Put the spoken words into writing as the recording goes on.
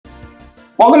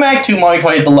Welcome back to Mario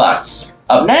Kart Deluxe.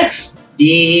 Up next,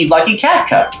 the Lucky Cat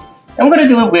Cup. And we're gonna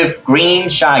do it with Green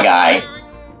Shy Guy.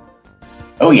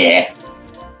 Oh yeah.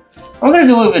 I'm gonna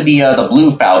do it with the blue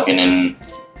Falcon and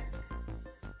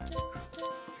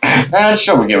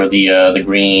sure we'll give it the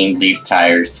green leaf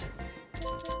tires.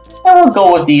 And we'll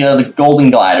go with the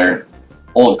golden glider.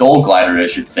 Or gold glider, I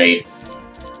should say.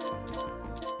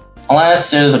 Unless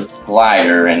there's a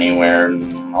glider anywhere.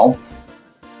 Nope.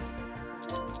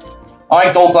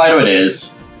 Alright, gold glider it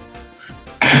is.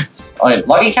 Alright,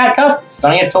 Lucky Cat Cup,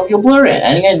 starting at Tokyo Blur and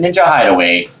ending at Ninja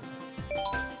Hideaway.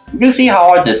 We're gonna see how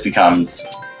hard this becomes.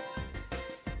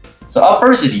 So up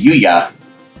first is Yuya.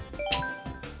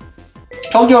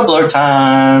 Tokyo Blur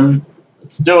time.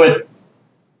 Let's do it.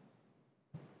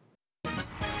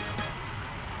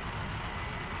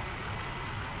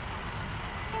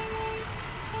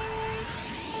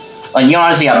 Like, you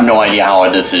honestly have no idea how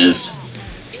hard this is.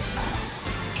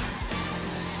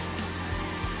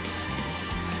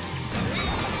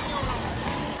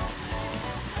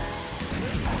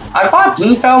 I thought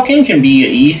Blue Falcon can be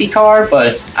an easy car,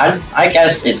 but I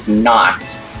guess it's not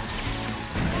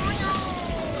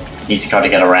an easy car to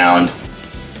get around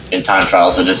in time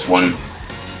trials of this one.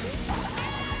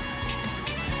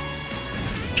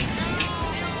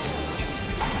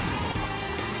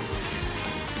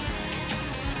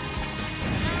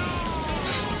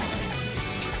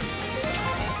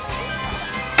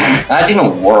 That's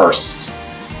even worse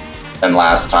than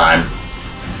last time.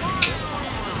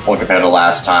 Or compared to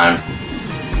last time.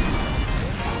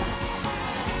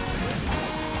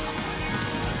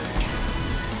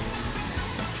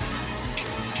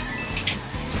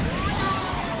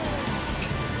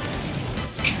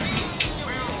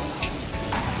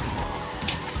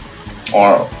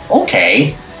 Or,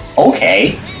 okay.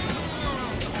 Okay.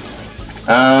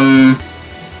 Alright,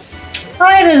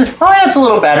 that's a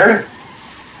little better.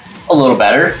 A little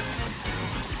better.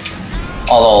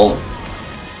 Although,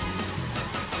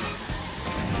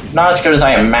 not as good as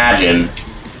I imagine.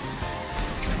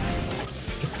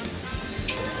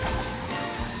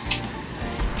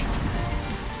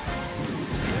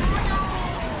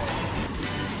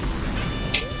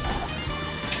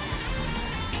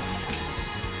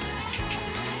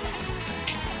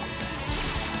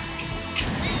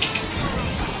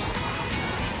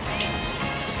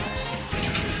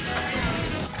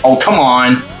 Oh, come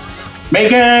on.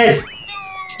 Make it!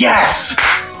 Yes!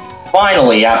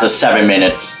 Finally, after 7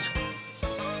 minutes.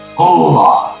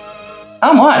 Oh,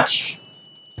 how much?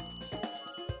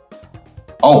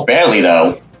 Oh, barely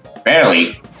though.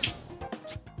 Barely.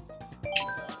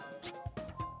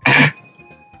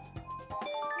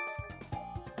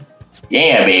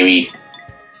 Yeah, baby.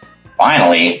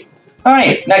 Finally.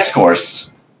 Alright, next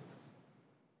course.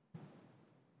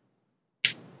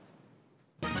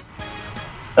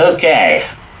 Okay.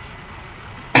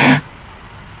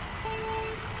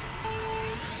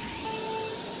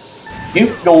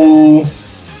 You go.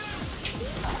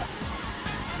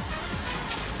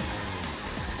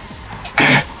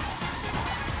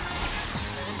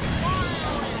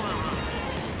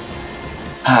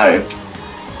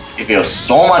 It feels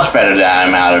so much better that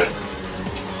I'm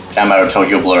out of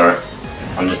Tokyo Blur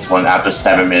on this one after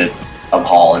 7 minutes of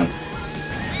hauling.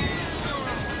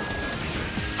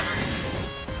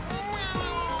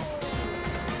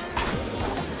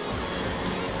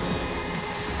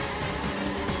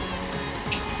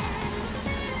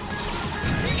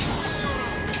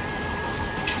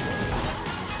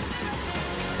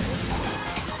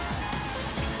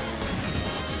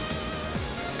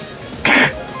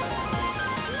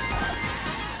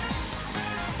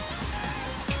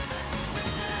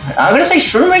 I'm gonna say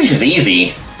Shroom Range is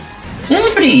easy. This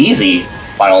is pretty easy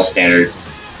by all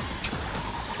standards.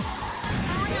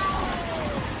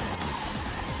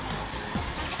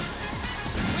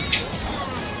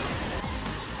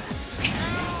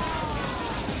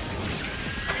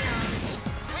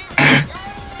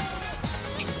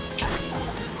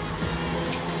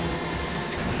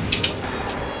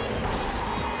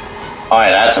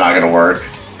 Alright, that's not gonna work.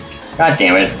 God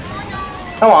damn it.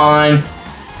 Come on.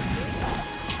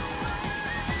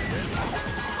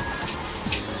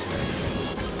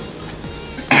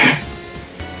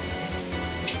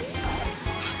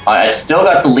 I still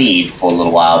got the lead for a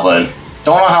little while, but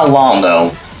don't know how long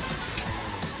though.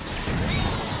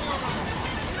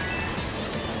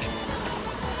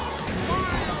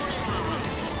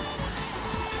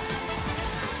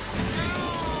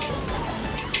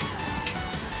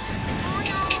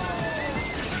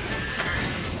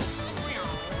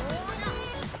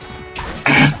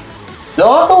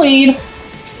 Still have the lead.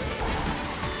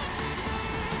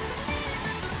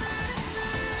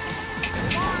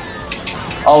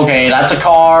 Okay, that's a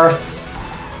car.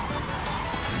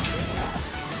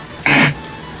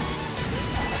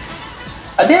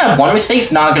 I think that one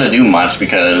mistake's not gonna do much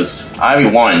because I already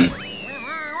won.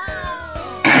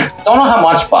 Don't know how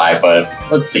much by, but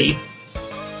let's see.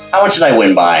 How much did I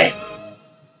win by?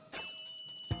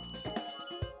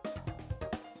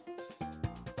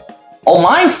 Oh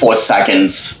my, 4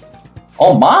 seconds.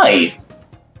 Oh my.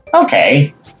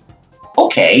 Okay.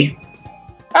 Okay.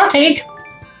 I'll take.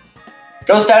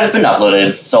 Ghost Dad has been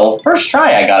uploaded, so first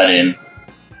try I got it in.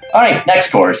 Alright,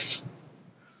 next course.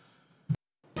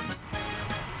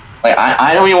 Like,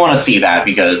 I don't even want to see that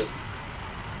because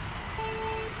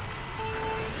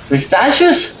that's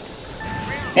just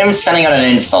him sending out an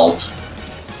insult.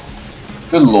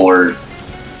 Good lord.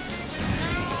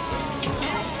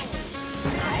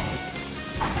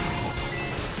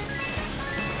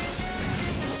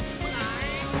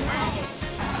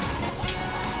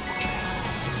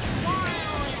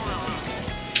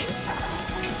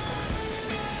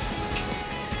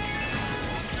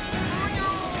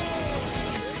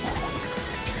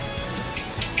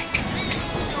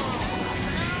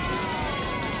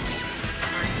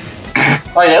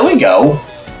 Alright, there we go.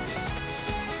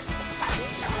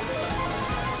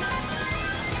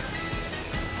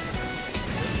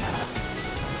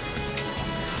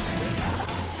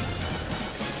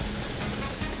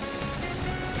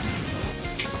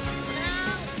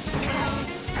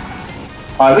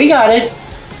 Alright, we got it.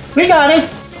 We got it.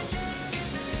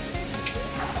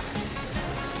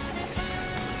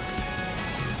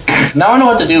 Now I know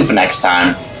what to do for next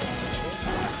time.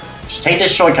 Just take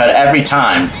this shortcut every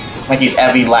time. Like he's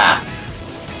every lap.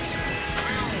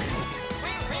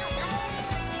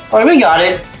 Alright, we got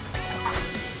it.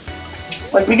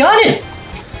 Like, we got it.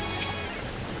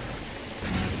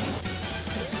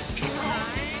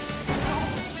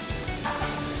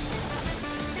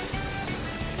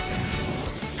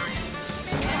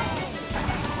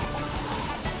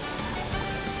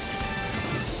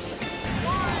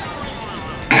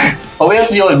 But we have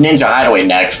to deal with Ninja Hideaway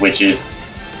next, which is...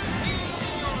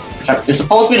 It's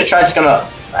supposed to be the track that's gonna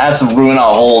have to ruin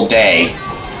our whole day.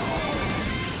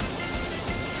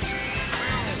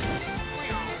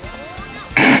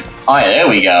 Alright, there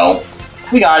we go.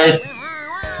 We got it.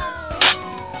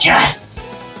 Yes!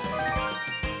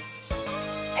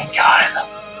 Thank God.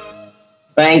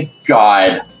 Thank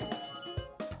God.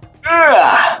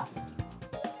 Ugh.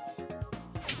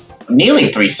 Nearly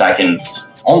 3 seconds.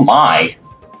 Oh my.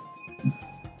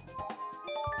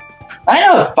 I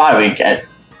never thought we'd get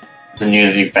the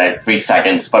news effect 3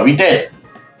 seconds, but we did.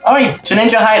 Alright, to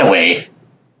Ninja Hideaway.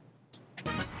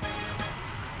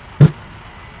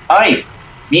 Alright,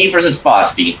 me versus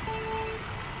Frosty.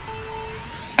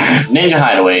 Ninja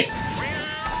Hideaway.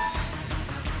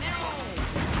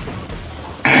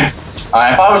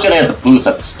 I thought I was gonna get the boost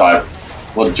at the start.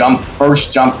 Well,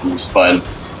 first jump boost, but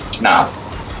no.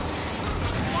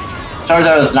 Turns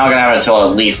out it's not gonna happen until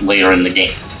at least later in the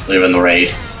game, later in the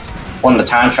race. One of the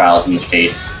time trials in this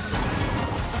case.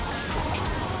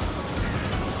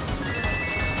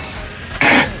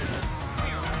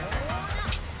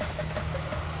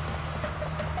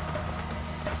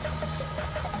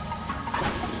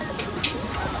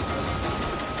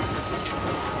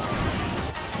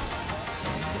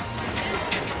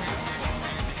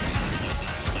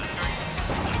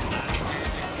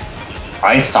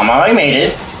 Alright, somehow I made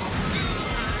it.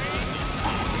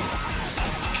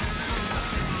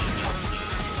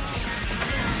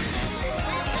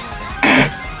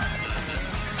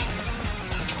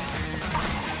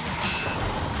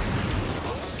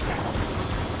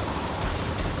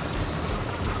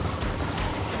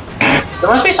 There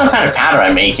must be some kind of pattern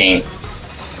I'm making.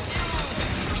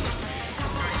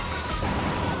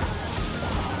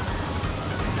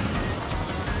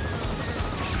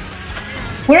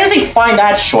 Where does he find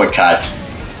that shortcut?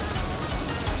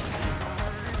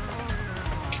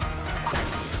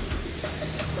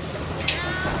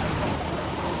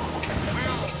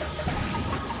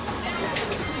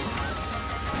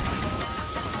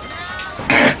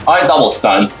 Alright, double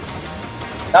stun.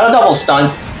 Not a double stun.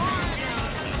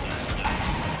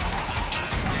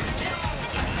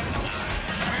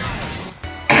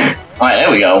 Alright,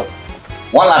 there we go.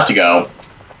 One lap to go.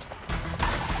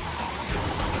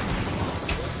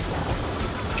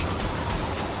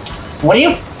 When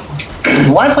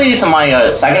I play this on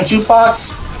my second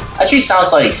jukebox, actually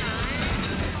sounds like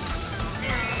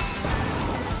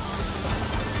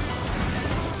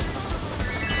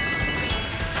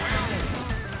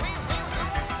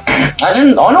I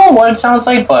don't know what it sounds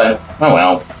like, but oh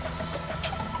well.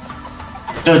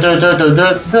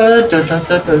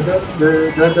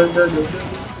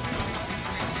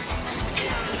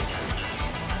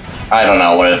 I don't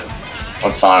know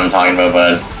what song I'm talking about,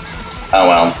 but oh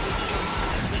well.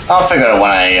 I'll figure it out when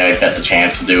I get the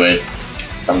chance to do it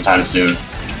sometime soon.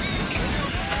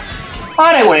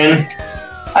 Alright, I win.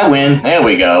 I win. There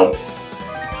we go.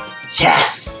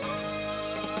 Yes!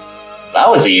 That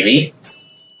was easy.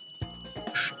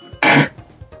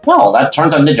 Well, that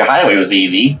turns out Ninja Hideaway was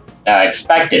easy.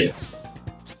 Expected.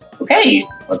 Okay,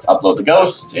 let's upload the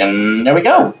ghost, and there we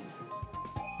go.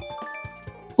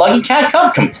 Lucky Cat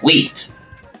Cup complete.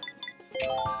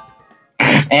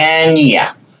 And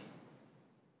yeah.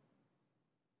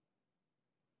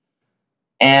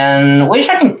 And wish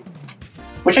I didn't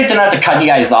have to cut you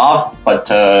guys off, but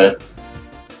so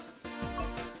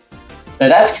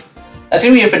that's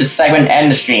gonna be it for this segment and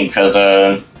the stream, because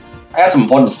I got some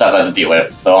important stuff I have to deal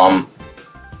with. So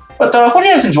but hope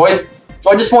you guys enjoyed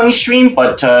this morning's stream.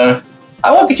 But I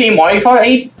will continue Mario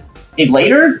Kart 8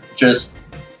 later, just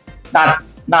not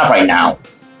right now.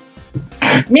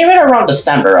 Maybe around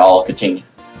December I'll continue.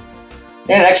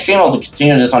 Yeah, the next stream I'll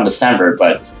continue this on December,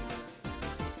 but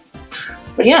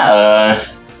yeah,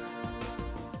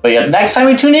 next time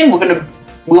we tune in, we're gonna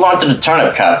move on to the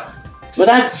Turnip Cup. So with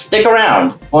that, stick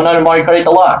around for another Mario Kart 8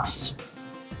 Deluxe.